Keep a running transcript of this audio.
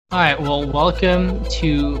All right, well, welcome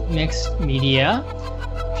to Mixed Media.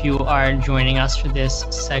 If you are joining us for this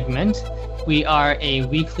segment, we are a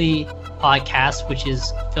weekly podcast which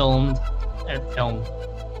is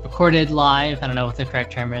recorded live. I don't know what the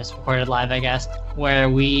correct term is, recorded live, I guess, where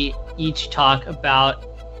we each talk about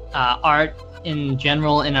art in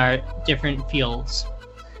general in our different fields.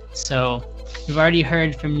 So we've already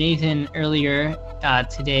heard from Nathan earlier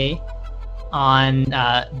today on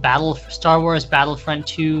Star Wars Battlefront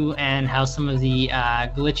 2 and how some of the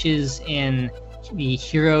glitches in the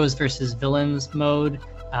heroes versus villains mode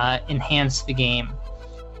enhance the game.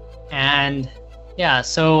 And yeah,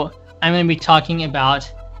 so I'm going to be talking about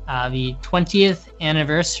the 20th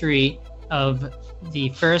anniversary of the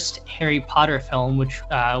first Harry Potter film, which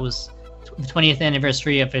was the 20th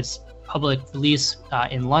anniversary of its public release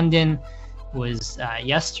in London was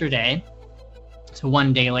yesterday. So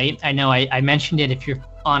one day late. I know I mentioned it if you're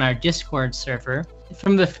on our Discord server.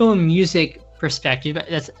 From the film music perspective,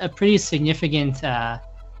 that's a pretty significant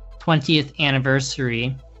 20th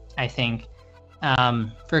anniversary, I think,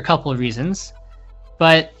 for a couple of reasons.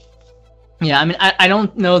 But yeah, I mean, I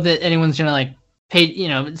don't know that anyone's gonna like pay.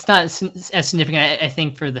 It's not as significant, I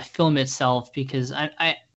think, for the film itself, because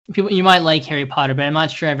people, you might like Harry Potter, but I'm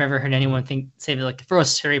not sure I've ever heard anyone say that like the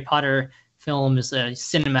first Harry Potter film is a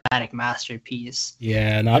cinematic masterpiece.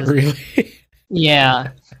 Yeah, not really.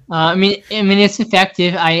 Yeah, I mean, it's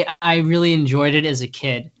effective. I really enjoyed it as a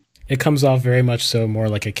kid. It comes off very much so more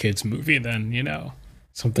like a kid's movie than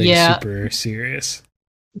something super serious.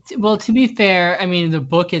 Well, to be fair, I mean the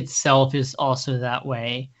book itself is also that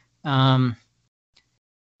way. But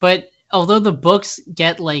although the books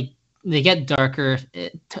get darker,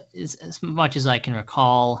 as much as I can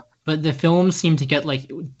recall. But the films seem to get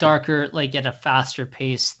like darker, like at a faster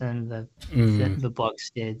pace than the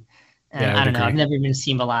books did. And yeah, I don't know. I've never even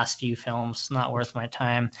seen the last few films. Not worth my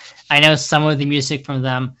time. I know some of the music from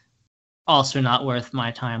them also not worth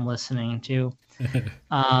my time listening to.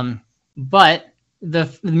 But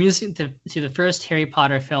the music to the first Harry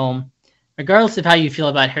Potter film, regardless of how you feel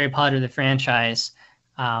about Harry Potter the franchise,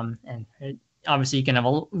 and obviously you can have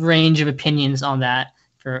a range of opinions on that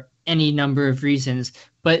for any number of reasons,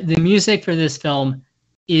 but the music for this film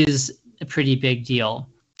is a pretty big deal.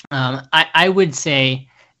 I would say,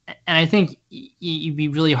 and I think you'd be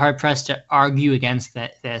really hard pressed to argue against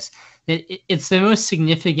that it's the most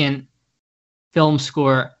significant film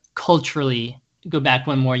score culturally. Go back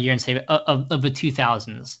one more year and say of the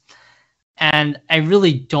 2000s, and I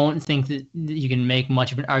really don't think that you can make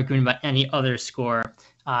much of an argument about any other score.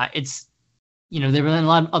 There were a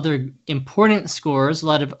lot of other important scores, a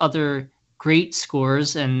lot of other great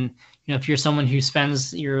scores, and if you're someone who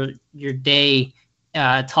spends your day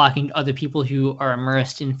talking to other people who are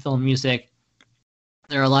immersed in film music,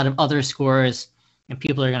 there are a lot of other scores, and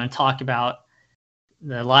people are going to talk about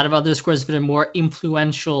a lot of other scores that are more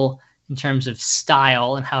influential in terms of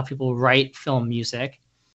style and how people write film music.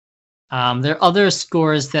 There are other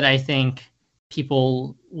scores that I think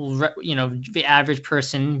people will, the average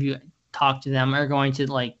person, if you talk to them, are going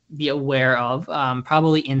to like be aware of.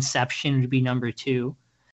 Probably Inception would be number 2.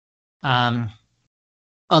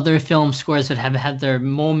 Other film scores that have had their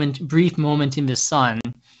brief moment in the sun,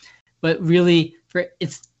 but really for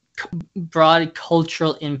its broad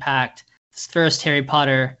cultural impact, this first Harry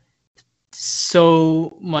Potter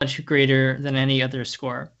so much greater than any other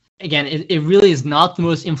score. Again, it really is not the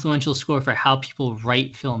most influential score for how people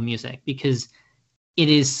write film music, because it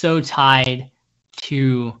is so tied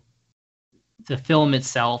to the film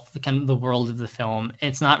itself, the world of the film.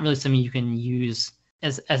 It's not really something you can use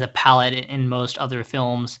as a palette in most other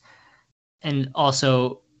films. And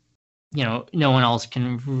also, no one else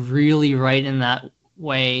can really write in that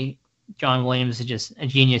way. John Williams is just a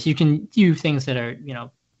genius. You can do things that are,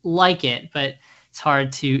 like it, but it's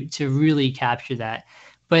hard to really capture that.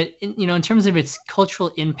 But in terms of its cultural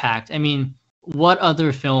impact, I mean, what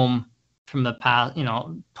other film from the past,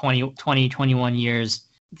 21 years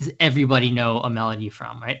does everybody know a melody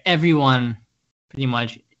from, right? Everyone pretty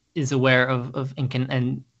much is aware of and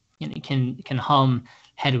can hum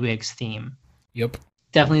Hedwig's theme. Yep.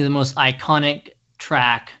 Definitely the most iconic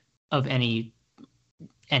track of any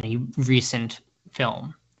recent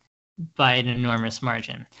film by an enormous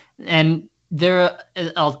margin. And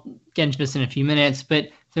I'll get into this in a few minutes, but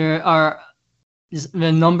there are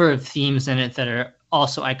a number of themes in it that are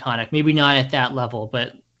also iconic. Maybe not at that level,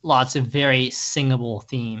 but lots of very singable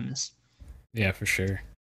themes. Yeah, for sure.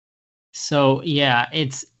 So yeah,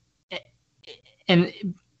 and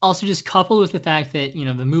also just coupled with the fact that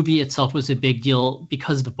the movie itself was a big deal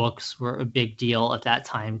because the books were a big deal at that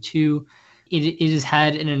time too. It has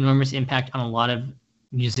had an enormous impact on a lot of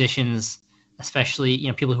musicians, especially,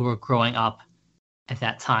 people who were growing up at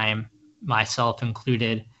that time, myself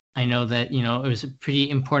included. I know that, it was pretty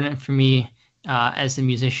important for me as a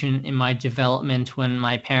musician in my development when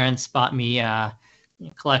my parents bought me a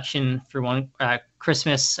collection for one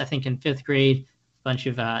Christmas, I think in 5th grade, a bunch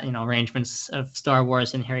of, arrangements of Star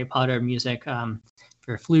Wars and Harry Potter music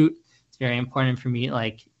for flute. It's very important for me,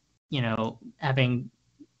 like,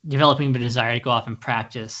 developing the desire to go off and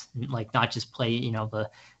practice, like not just play, the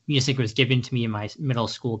music was given to me in my middle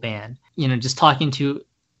school band. Just talking to,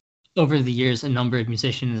 over the years, a number of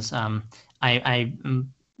musicians,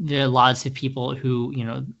 there are lots of people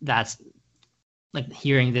who, that's like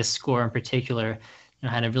hearing this score in particular,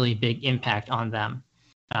 had a really big impact on them.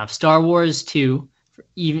 Star Wars too,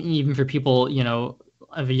 even for people,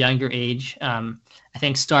 of a younger age. I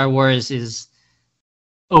think Star Wars is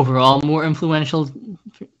overall more influential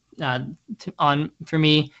for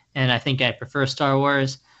me, and I think I prefer Star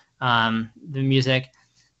Wars, the music,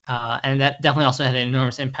 and that definitely also had an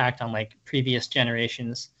enormous impact on like previous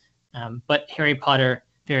generations. But Harry Potter,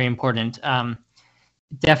 very important.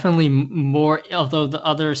 Definitely more, although the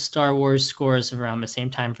other Star Wars scores around the same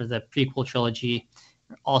time for the prequel trilogy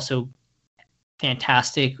are also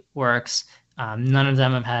fantastic works. None of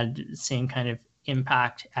them have had the same kind of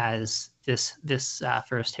impact as this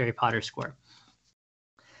first Harry Potter score.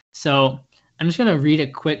 So I'm just going to read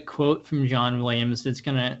a quick quote from John Williams that's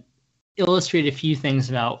going to illustrate a few things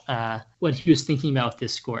about what he was thinking about with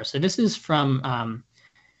this score. So this is from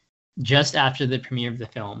just after the premiere of the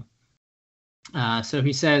film. So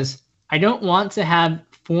he says, "I don't want to have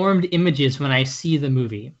formed images when I see the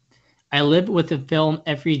movie. I live with the film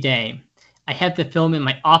every day. I have the film in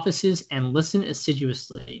my offices and listen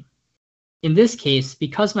assiduously. In this case,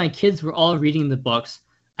 because my kids were all reading the books,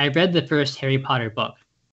 I read the first Harry Potter book.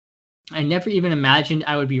 I never even imagined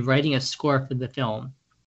I would be writing a score for the film.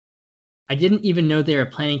 I didn't even know they were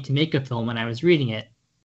planning to make a film when I was reading it.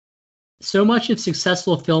 So much of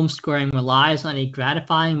successful film scoring relies on a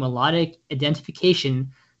gratifying melodic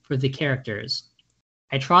identification for the characters.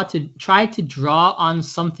 I tried to draw on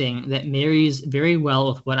something that marries very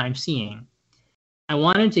well with what I'm seeing. I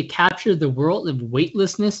wanted to capture the world of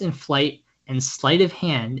weightlessness and flight and sleight of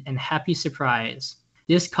hand and happy surprise.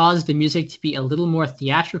 This caused the music to be a little more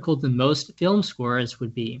theatrical than most film scores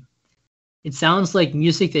would be. It sounds like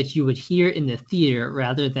music that you would hear in the theater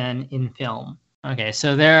rather than in film." Okay,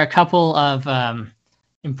 so there are a couple of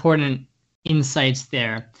important insights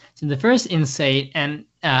there. So the first insight, and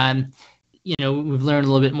we've learned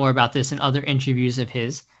a little bit more about this in other interviews of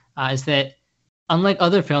his, is that unlike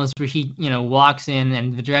other films where he, walks in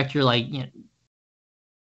and the director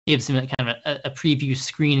gives him kind of a preview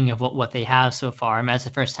screening of what they have so far. I mean, that's the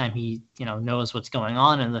first time he, knows what's going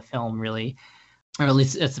on in the film, really, or at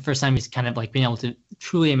least it's the first time he's kind of like being able to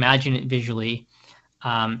truly imagine it visually.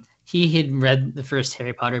 He had read the first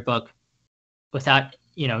Harry Potter book without,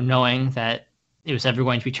 knowing that it was ever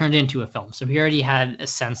going to be turned into a film. So he already had a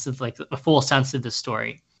sense of like a full sense of the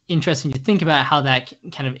story. Interesting to think about how that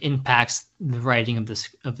kind of impacts the writing of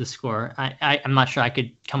the score. I'm not sure I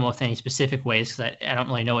could come up with any specific ways because I don't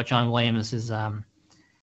really know what John Williams' own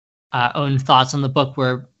thoughts on the book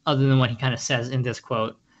were, other than what he kind of says in this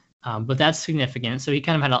quote. But that's significant. So he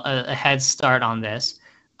kind of had a head start on this.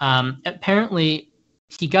 Apparently,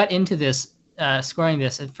 he got into this, scoring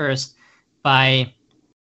this at first by,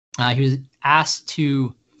 he was asked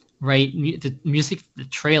to write the music for the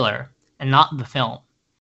trailer and not the film,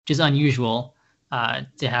 which is unusual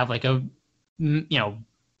to have like a,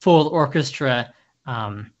 full orchestra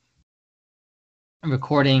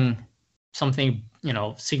recording something,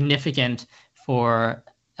 significant for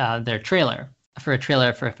their trailer, for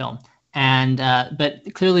a film. And,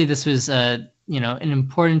 but clearly this was, an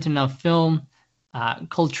important enough film,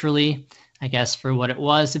 culturally, I guess, for what it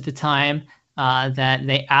was at the time, that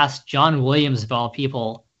they asked John Williams, of all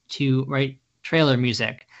people, to write trailer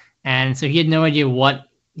music. And so he had no idea what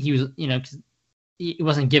he was, cause he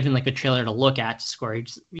wasn't given like a trailer to look at to score.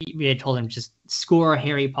 We had told him just score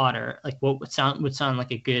Harry Potter, like what would sound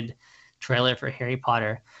like a good trailer for Harry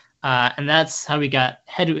Potter. And that's how we got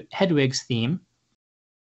Hedwig's theme.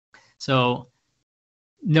 So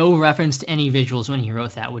no reference to any visuals when he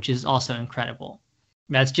wrote that, which is also incredible.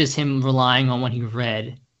 That's just him relying on what he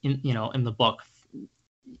read in the book,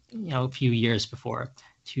 a few years before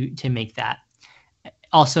to make that.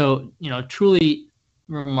 Also, truly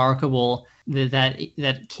remarkable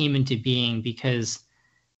that came into being because,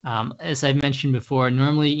 as I've mentioned before,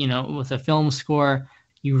 normally, with a film score,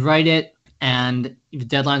 you write it and the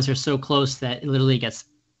deadlines are so close that it literally gets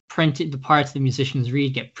printed, the parts the musicians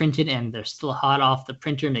read get printed, and they're still hot off the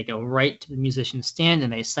printer, and they go right to the musician's stand,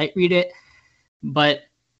 and they sight read it. But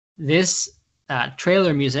this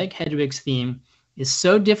trailer music, Hedwig's theme, is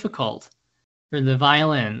so difficult for the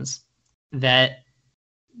violins that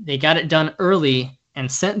they got it done early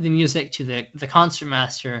and sent the music to the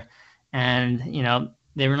concertmaster, and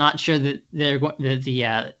they were not sure that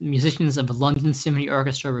the musicians of the London Symphony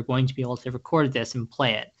Orchestra were going to be able to record this and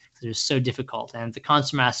play it, because it was so difficult. And the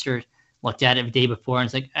concertmaster looked at it the day before and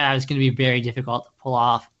was like, it's going to be very difficult to pull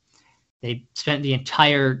off. They spent the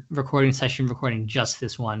entire recording session recording just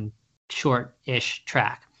this one short-ish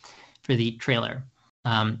track for the trailer.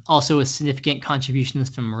 Also, with significant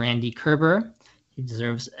contributions from Randy Kerber. He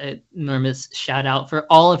deserves an enormous shout out for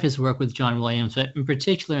all of his work with John Williams, but in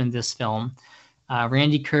particular in this film.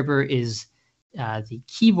 Randy Kerber is the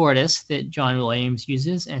keyboardist that John Williams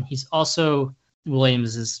uses, and he's also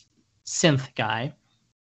Williams's synth guy.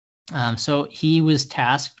 So he was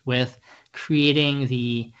tasked with creating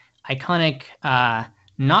the iconic,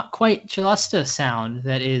 not quite celesta sound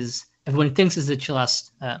that is, everyone thinks is the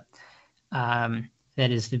celesta,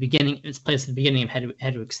 that is the beginning. It's placed at the beginning of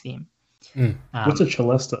Hedwig's theme. What's a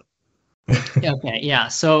celesta? Okay, yeah.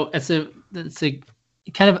 So it's a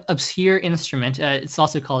kind of obscure instrument. It's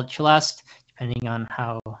also called celeste, depending on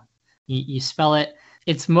how you spell it.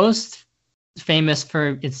 It's most famous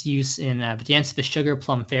for its use in The Dance of the Sugar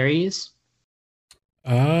Plum Fairies.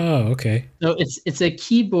 Oh, okay. So it's a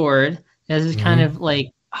keyboard that has this kind of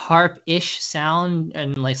like harp-ish sound,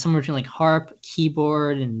 and like somewhere between like harp,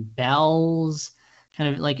 keyboard, and bells,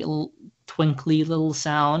 kind of like a little twinkly little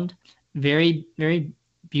sound. Very, very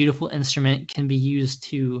beautiful instrument, can be used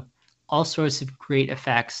to all sorts of great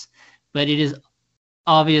effects, but it is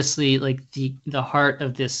obviously like the heart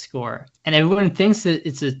of this score. And everyone thinks that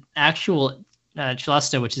it's an actual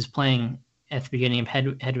celesta, which is playing at the beginning of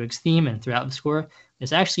Hedwig's theme and throughout the score.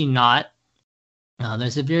 It's actually not.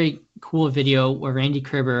 There's a very cool video where Randy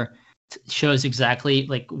Kerber shows exactly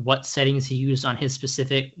like what settings he used on which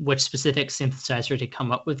specific synthesizer to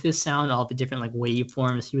come up with this sound, all the different like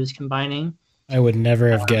waveforms he was combining. I would never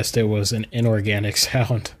have guessed it was an inorganic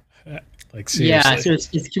sound. Like, seriously. Yeah, so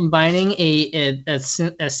it's combining a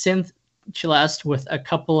synth celeste with a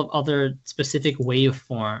couple of other specific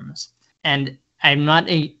waveforms. And I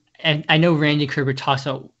know Randy Kerber talks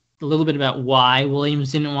a little bit about why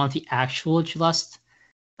Williams didn't want the actual celeste.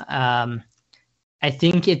 I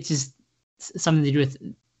think it's just something to do with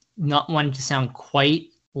not wanting to sound quite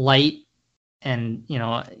light, and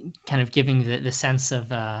kind of giving the sense of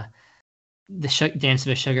the Dance of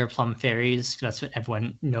the Sugar Plum Fairies. That's what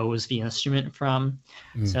everyone knows the instrument from.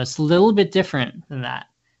 So it's a little bit different than that,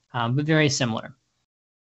 but very similar.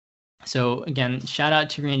 So again, shout out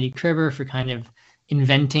to Randy Kerber for kind of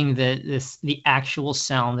inventing the actual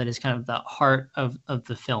sound that is kind of the heart of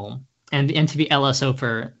the film, and to the LSO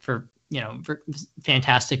for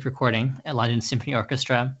fantastic recording at London Symphony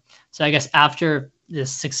Orchestra. So I guess after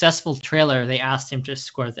this successful trailer, they asked him to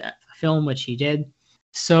score the film, which he did.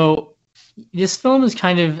 So this film is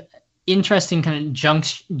kind of interesting, kind of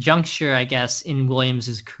juncture, I guess, in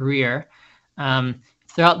Williams's career.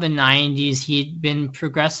 Throughout the 90s, he'd been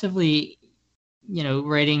progressively,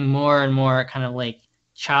 writing more and more kind of like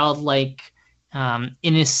childlike,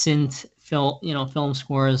 innocent film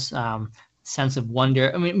scores, sense of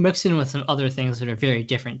wonder. I mean, mixed in with some other things that are very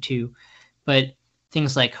different too, but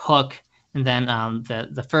things like Hook, and then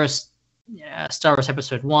the first Star Wars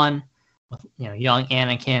Episode 1 with young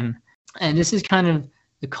Anakin. And this is kind of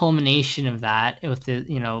the culmination of that with the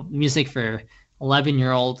music for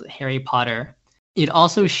 11-year-old Harry Potter. It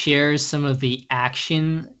also shares some of the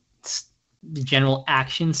general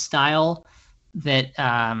action style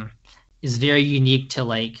that is very unique to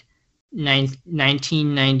like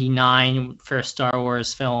 1999 for a Star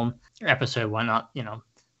Wars film, or Episode 1, not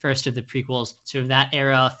first of the prequels. So that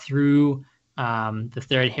era through the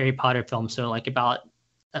third Harry Potter film. So like about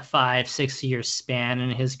a 5-6 year span in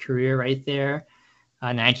his career right there,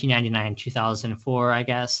 1999, 2004, I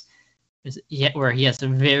guess, where he has a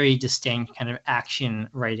very distinct kind of action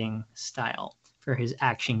writing style for his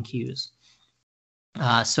action cues.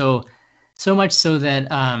 So much so that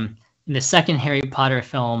in the second Harry Potter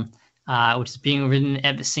film, which is being written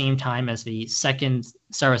at the same time as the second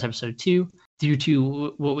Star Wars Episode 2, due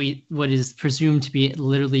to what is presumed to be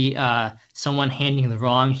literally someone handing the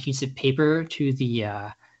wrong piece of paper to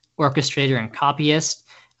the orchestrator and copyist.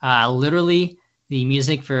 Literally, the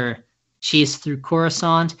music for Chase Through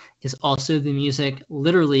Coruscant is also the music,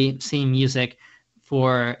 literally same music,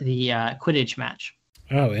 for the Quidditch match.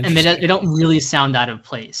 Oh, interesting. And they don't really sound out of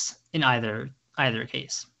place in either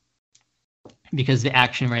case. because the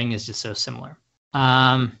action writing is just so similar.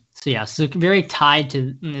 So very tied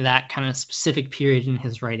to that kind of specific period in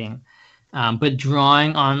his writing, but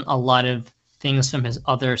drawing on a lot of things from his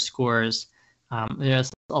other scores.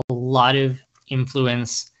 There's a lot of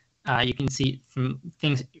influence you can see from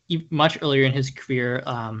things much earlier in his career.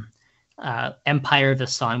 Empire of the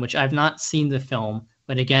Sun, which I've not seen the film,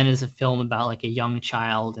 but again is a film about like a young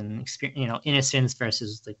child and innocence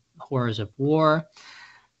versus the horrors of war.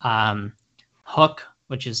 Hook,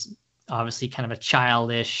 which is obviously kind of a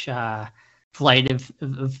childish flight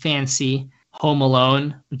of fancy. Home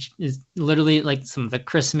Alone, which is literally like some of the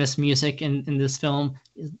Christmas music in this film,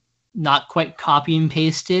 is not quite copy and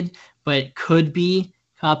pasted, but could be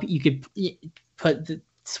copy. You could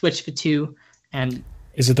switch the two. And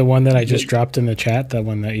is it the one that I just dropped in the chat? That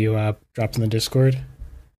one that you dropped in the Discord?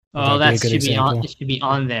 Oh, that should be on. It should be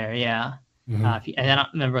on there. Yeah. Mm-hmm. I don't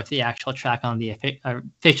remember what the actual track on the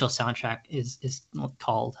official soundtrack is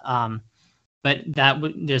called. But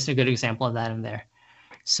there's a good example of that in there.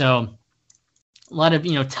 So a lot of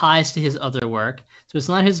ties to his other work. So it's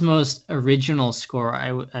not his most original score,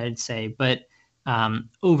 I'd say, but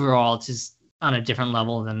overall it's just on a different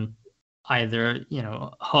level than either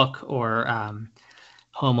Hook or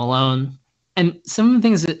Home Alone. And some of the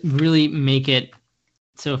things that really make it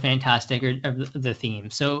so fantastic are the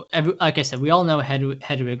theme. So like I said, we all know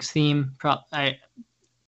Hedwig's theme.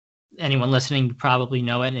 Anyone listening probably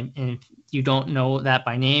know it, and if you don't know that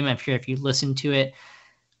by name, I'm sure if you listen to it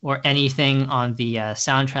or anything on the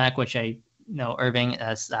soundtrack, which I know Irving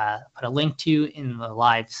has put a link to in the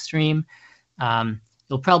live stream,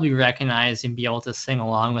 you'll probably recognize and be able to sing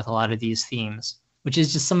along with a lot of these themes, which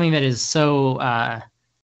is just something that is so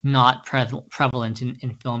not prevalent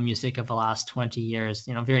in film music of the last 20 years.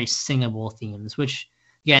 Very singable themes, which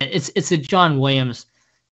again, it's a John Williams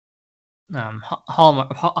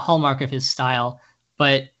hallmark of his style,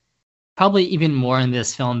 but probably even more in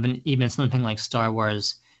this film than even something like Star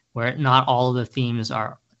Wars, where not all of the themes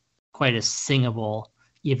are quite as singable,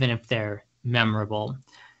 even if they're memorable.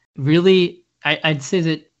 Really, I'd say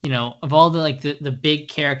that, of all the big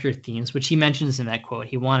character themes, which he mentions in that quote,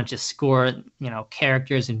 he wanted to score,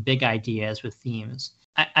 characters and big ideas with themes.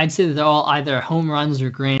 I'd say that they're all either home runs or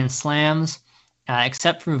grand slams,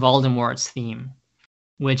 except for Voldemort's theme,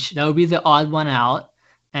 which that would be the odd one out.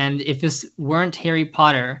 And if this weren't Harry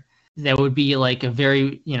Potter, that would be like a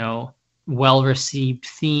very, well-received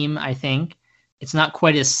theme, I think. It's not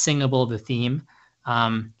quite as singable, the theme.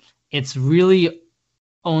 It's really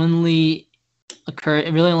only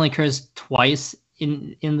occurs twice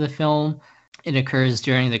in the film. It occurs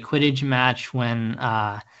during the Quidditch match when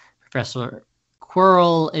Professor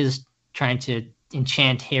Quirrell is trying to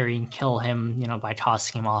enchant Harry and kill him, by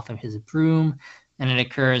tossing him off of his broom. And it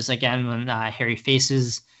occurs again when Harry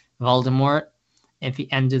faces Voldemort at the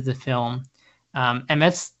end of the film. And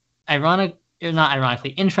that's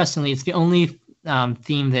interestingly, it's the only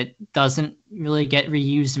theme that doesn't really get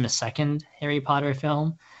reused in a second Harry Potter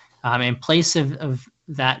film. In place of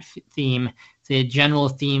that theme, the general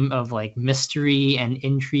theme of like mystery and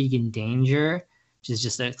intrigue and danger, which is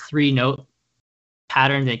just a 3-note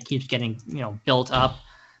pattern that keeps getting built up,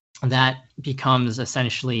 that becomes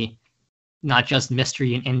essentially not just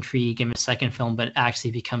mystery and intrigue in the second film, but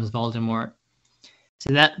actually becomes Voldemort.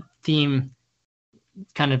 So that theme,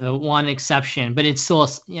 kind of a one exception, but it's still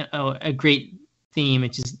a great theme.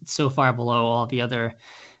 It's just so far below all the other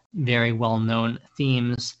very well-known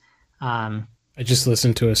themes. I just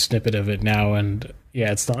listened to a snippet of it now, and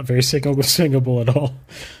yeah, it's not very singable at all.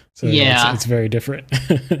 So yeah, it's very different.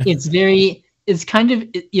 It's kind of,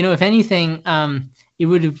 if anything, it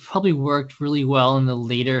would have probably worked really well in the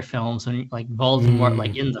later films when like Voldemort,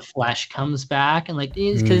 like in the flesh, comes back, and like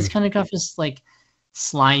because it's kind of got this like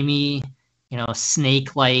slimy,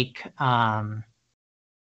 snake-like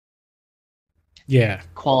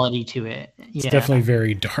quality to it. It's definitely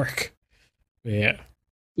very dark. Yeah.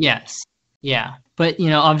 Yes. Yeah. But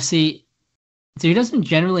obviously, so he doesn't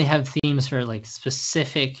generally have themes for like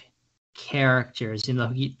specific characters.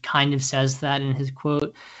 He kind of says that in his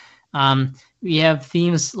quote. We have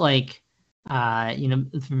themes like for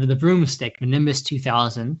the Broomstick, the Nimbus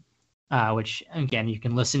 2000, which again you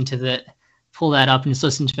can pull that up and just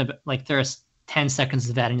listen to it. Like there's 10 seconds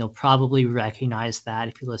of that, and you'll probably recognize that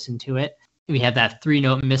if you listen to it. We have that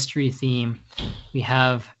 3-note mystery theme. We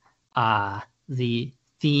have the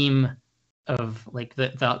theme of like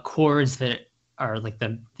the chords that are like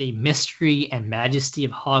the mystery and majesty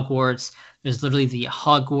of Hogwarts. There's literally the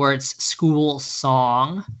Hogwarts school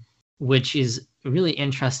song, which is a really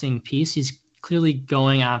interesting piece. He's clearly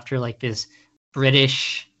going after like this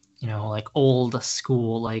British like old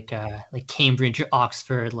school, like Cambridge or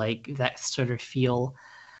Oxford, like that sort of feel.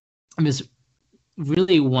 And this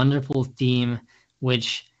really wonderful theme,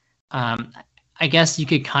 which I guess you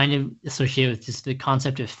could kind of associate with just the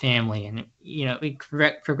concept of family, and it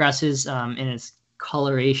progresses in its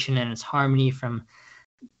coloration and its harmony from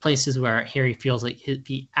places where Harry feels like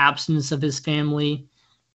the absence of his family.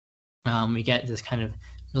 We get this kind of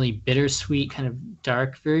really bittersweet, kind of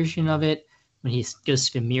dark version of it when he goes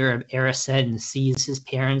to the Mirror of Erised and sees his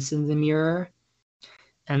parents in the mirror.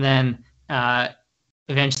 And then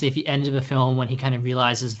eventually at the end of the film, when he kind of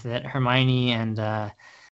realizes that Hermione and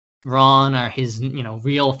Ron are his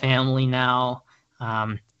real family now,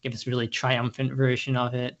 give us a really triumphant version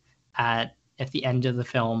of it at the end of the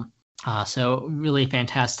film. So really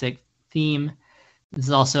fantastic theme. There's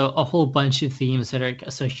also a whole bunch of themes that are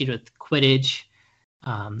associated with Quidditch,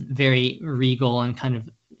 very regal and kind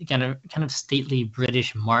of stately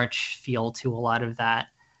British march feel to a lot of that,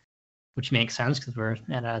 which makes sense because we're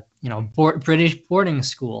at a British boarding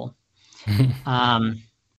school.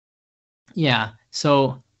 Yeah,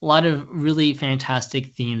 so a lot of really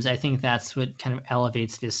fantastic themes. I think that's what kind of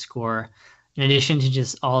elevates this score, in addition to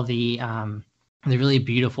just all the really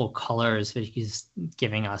beautiful colors that he's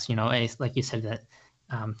giving us. Like you said, that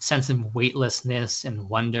sense of weightlessness and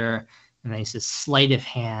wonder, and then he's this sleight of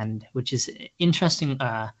hand, which is interesting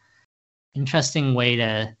way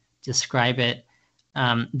to describe it.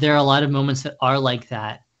 There are a lot of moments that are like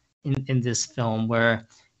that in this film, where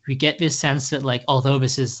we get this sense that, like, although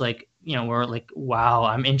this is like, we're like, wow,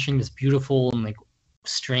 I'm entering this beautiful and like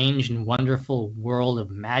strange and wonderful world of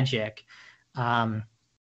magic.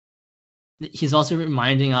 He's also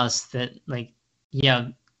reminding us that, like,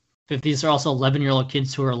 but these are also 11-year-old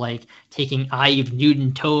kids who are like taking Eye of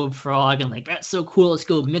Newton, Toe of Frog, and like, that's so cool, let's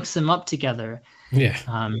go mix them up together. Yeah.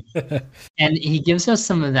 And he gives us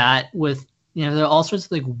some of that with, there are all sorts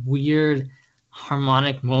of like weird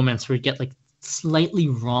harmonic moments where you get like slightly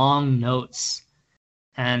wrong notes,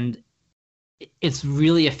 and it's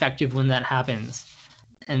really effective when that happens.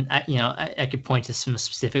 And I could point to some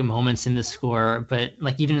specific moments in the score, but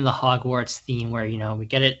like even in the Hogwarts theme, where we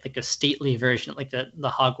get it like a stately version, like the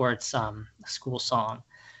Hogwarts school song,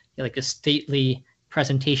 like a stately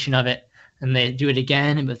presentation of it, and they do it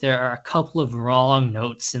again, but there are a couple of wrong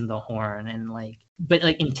notes in the horn, and but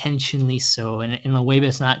intentionally so, and in a way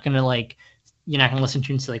that's not gonna you're not gonna listen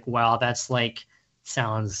to and say like, wow, that's like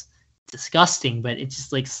sounds disgusting, but it's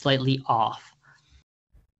just like slightly off.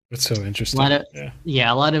 It's so interesting.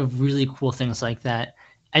 A lot of really cool things like that.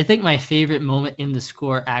 I think my favorite moment in the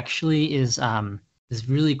score actually is this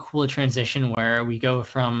really cool transition where we go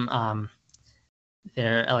from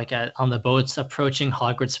they're on the boats approaching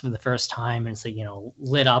Hogwarts for the first time, and it's like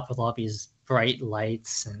lit up with all these bright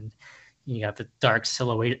lights, and you got the dark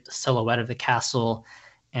silhouette of the castle,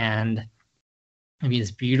 and maybe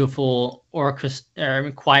this beautiful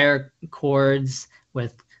choir chords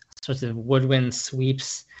with sorts of woodwind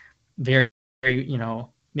sweeps, very, very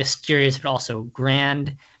mysterious but also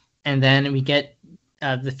grand. And then we get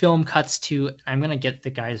the film cuts to, I'm gonna get the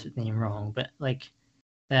guy's name wrong, but like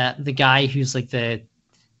the guy who's like the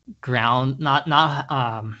ground, not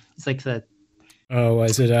it's like the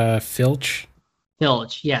is it Filch?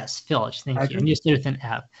 Filch, yes, Filch. Thank you. And you said with an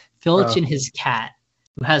F. Filch and his cat,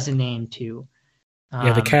 who has a name too.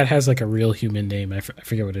 Yeah, the cat has like a real human name. I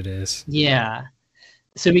forget what it is. Yeah.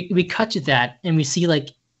 So we cut to that, and we see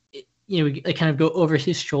we kind of go over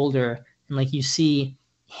his shoulder, and like you see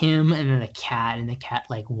him and then a cat, and the cat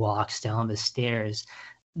like walks down the stairs.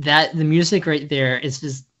 That the music right there is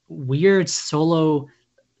this weird solo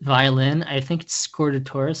violin. I think it's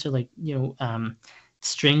Scordatorus, or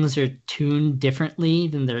strings are tuned differently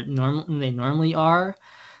than they normally are.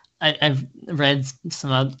 I've read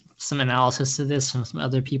some analysis of this from some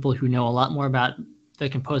other people who know a lot more about the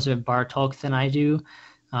composer Bartók than I do.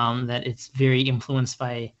 That it's very influenced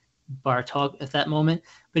by Bartók at that moment,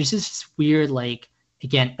 but it's just weird. Like,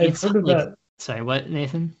 again, I've heard of that. Sorry, what,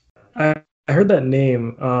 Nathan? I heard that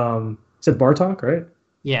name. Is it Bartók, right?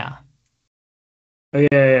 Yeah. Oh,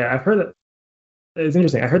 yeah. I've heard that. It's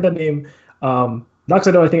interesting. I heard that name. Not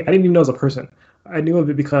because I didn't even know it was a person. I knew of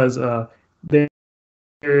it because I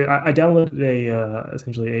downloaded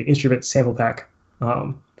essentially an instrument sample pack,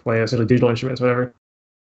 play essentially digital instruments, whatever.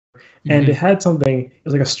 And it had something, it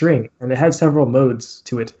was like a string, and it had several modes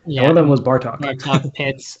to it. Yeah. And one of them was Bartók. Bartók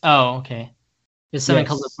Pits. Oh, okay. There's something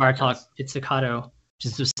called the Bartók pizzicato, which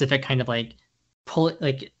is a specific kind of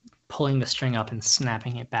pulling the string up and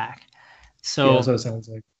snapping it back. So that's what it sounds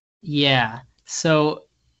like. Yeah. So,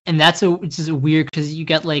 and which is weird because you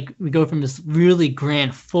get we go from this really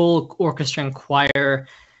grand full orchestra and choir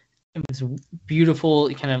this beautiful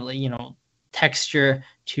kind of, you know, texture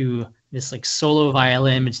to this like solo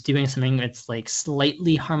violin. It's doing something that's like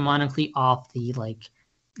slightly harmonically off the like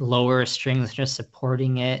lower strings, just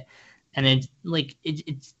supporting it, and it like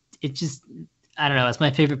it just, I don't know, it's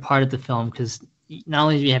my favorite part of the film, because not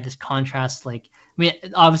only do we have this contrast, like, I mean,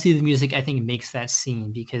 obviously the music I think makes that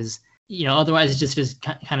scene, because, you know, otherwise it's just this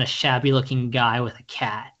kind of shabby looking guy with a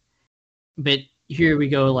cat. But here we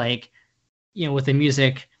go, like, you know, with the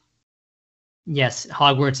music, yes,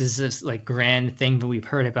 Hogwarts is this like grand thing that we've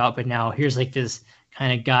heard about, but now here's like this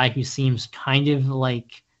kind of guy who seems kind of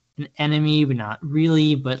like an enemy, but not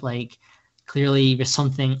really, but like clearly there's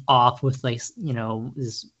something off with, like, you know,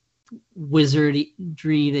 this wizardry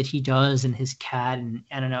that he does and his cat, and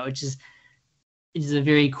I don't know, it's a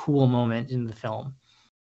very cool moment in the film.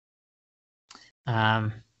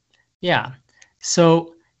 Yeah,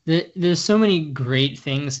 so there's so many great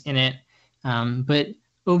things in it, but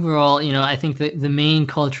overall, you know, I think that the main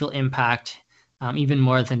cultural impact, even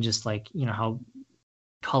more than just like, you know, how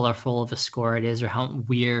colorful of a score it is or how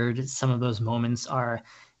weird some of those moments are,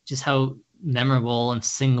 just how memorable and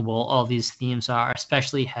singable all these themes are,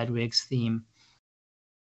 especially Hedwig's theme.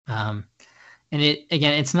 And it,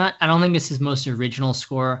 again, it's not, I don't think it's his most original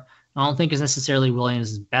score. I don't think it's necessarily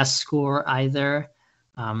Williams' best score either.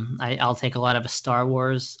 I'll take a lot of Star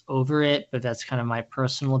Wars over it, but that's kind of my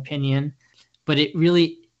personal opinion. But it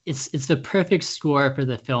really, it's the perfect score for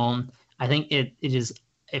the film. I think it is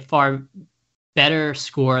a far better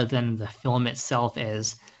score than the film itself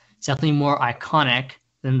is. It's definitely more iconic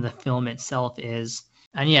than the film itself is.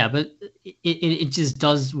 And yeah, but it just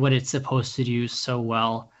does what it's supposed to do so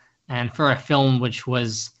well. And for a film which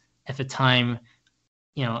was, at the time,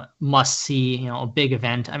 you know, must see, you know, a big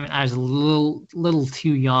event. I mean, I was a little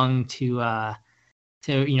too young to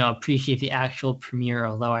you know, appreciate the actual premiere,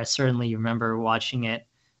 although I certainly remember watching it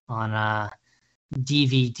on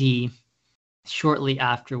DVD shortly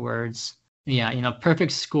afterwards. Yeah, you know,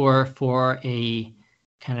 perfect score for a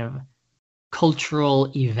kind of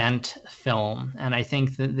cultural event film, and I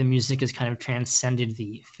think that the music has kind of transcended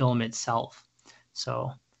the film itself.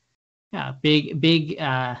 So yeah, big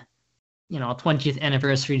you know, 20th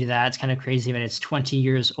anniversary to that. It's kind of crazy, but it's 20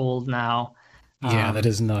 years old now. Yeah, that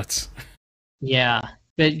is nuts. Yeah,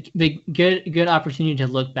 but good opportunity to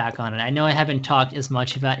look back on it. I know I haven't talked as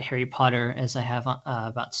much about Harry Potter as I have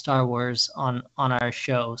about Star Wars on our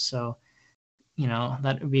show, so, you know,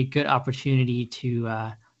 that would be a good opportunity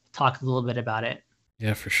to talk a little bit about it.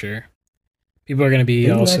 Yeah, for sure. People are going to be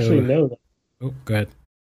also. Actually know that. Oh, go ahead.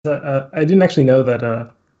 I didn't actually know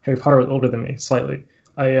that Harry Potter was older than me slightly.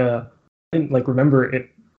 I didn't like remember it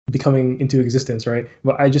becoming into existence, right?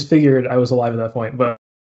 But I just figured I was alive at that point. But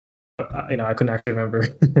you know, I couldn't actually remember.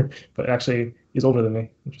 But actually, he's older than me.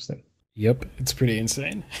 Interesting. Yep, it's pretty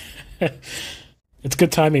insane. It's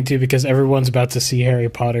good timing too, because everyone's about to see Harry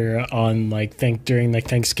Potter on during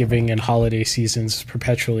Thanksgiving and holiday seasons,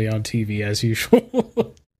 perpetually on TV as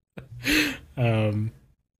usual. Yeah,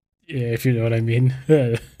 if you know what I mean,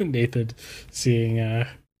 Nathan, seeing.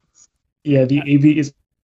 Yeah, the AB is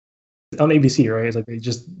on ABC, right? It's like they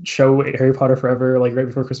just show Harry Potter forever, like right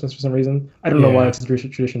before Christmas for some reason. I don't know why it's a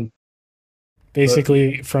tradition.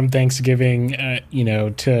 Basically, from Thanksgiving, you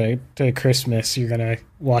know, to Christmas, you're gonna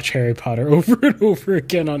watch Harry Potter over and over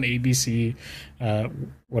again on ABC,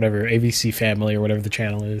 whatever, ABC Family or whatever the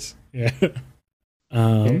channel is. Yeah.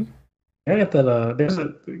 I get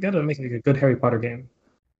that. We gotta make like a good Harry Potter game.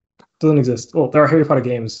 Doesn't exist. Well, there are Harry Potter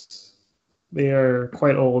games. They are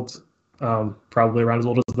quite old, probably around as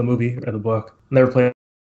old as the movie or the book. Never played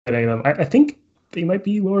any of them. I think they might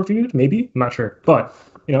be well reviewed. Maybe, I'm not sure, but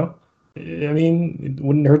you know. I mean, it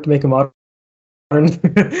wouldn't hurt to make a modern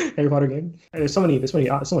Harry Potter game. There's so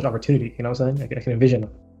much opportunity. You know what I'm saying? I can envision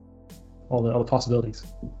all the possibilities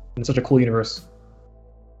in such a cool universe.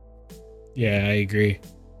 Yeah, I agree.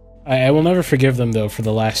 I will never forgive them though for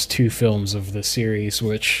the last two films of the series,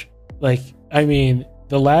 which, like, I mean,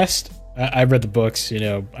 the last I read the books. You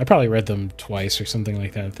know, I probably read them twice or something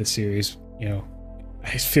like that. The series, you know,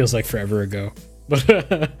 it feels like forever ago,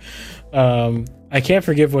 but. I can't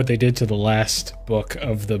forgive what they did to the last book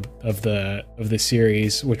of the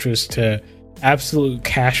series, which was to absolute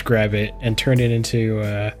cash grab it and turn it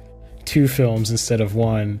into 2 films instead of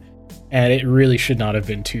 1. And it really should not have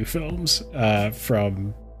been 2 films.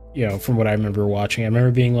 From what I remember watching, I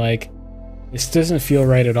remember being like, "This doesn't feel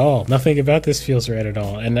right at all. Nothing about this feels right at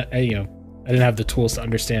all." And I didn't have the tools to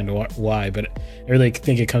understand why, but I really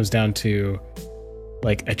think it comes down to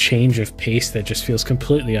like a change of pace that just feels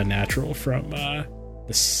completely unnatural from the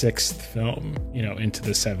 6th film, you know, into the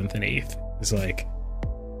 7th and 8th. It's like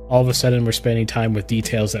all of a sudden we're spending time with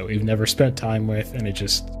details that we've never spent time with, and it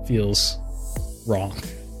just feels wrong.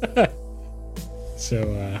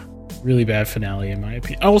 So, really bad finale in my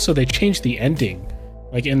opinion. Also, they changed the ending,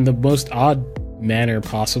 like in the most odd manner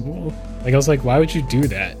possible. Like, I was like, why would you do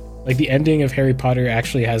that? Like, the ending of Harry Potter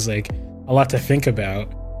actually has like a lot to think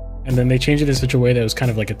about, and then they changed it in such a way that it was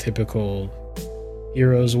kind of like a typical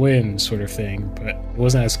heroes win sort of thing, but it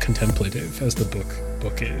wasn't as contemplative as the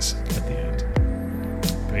book is at the end.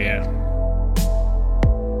 But yeah.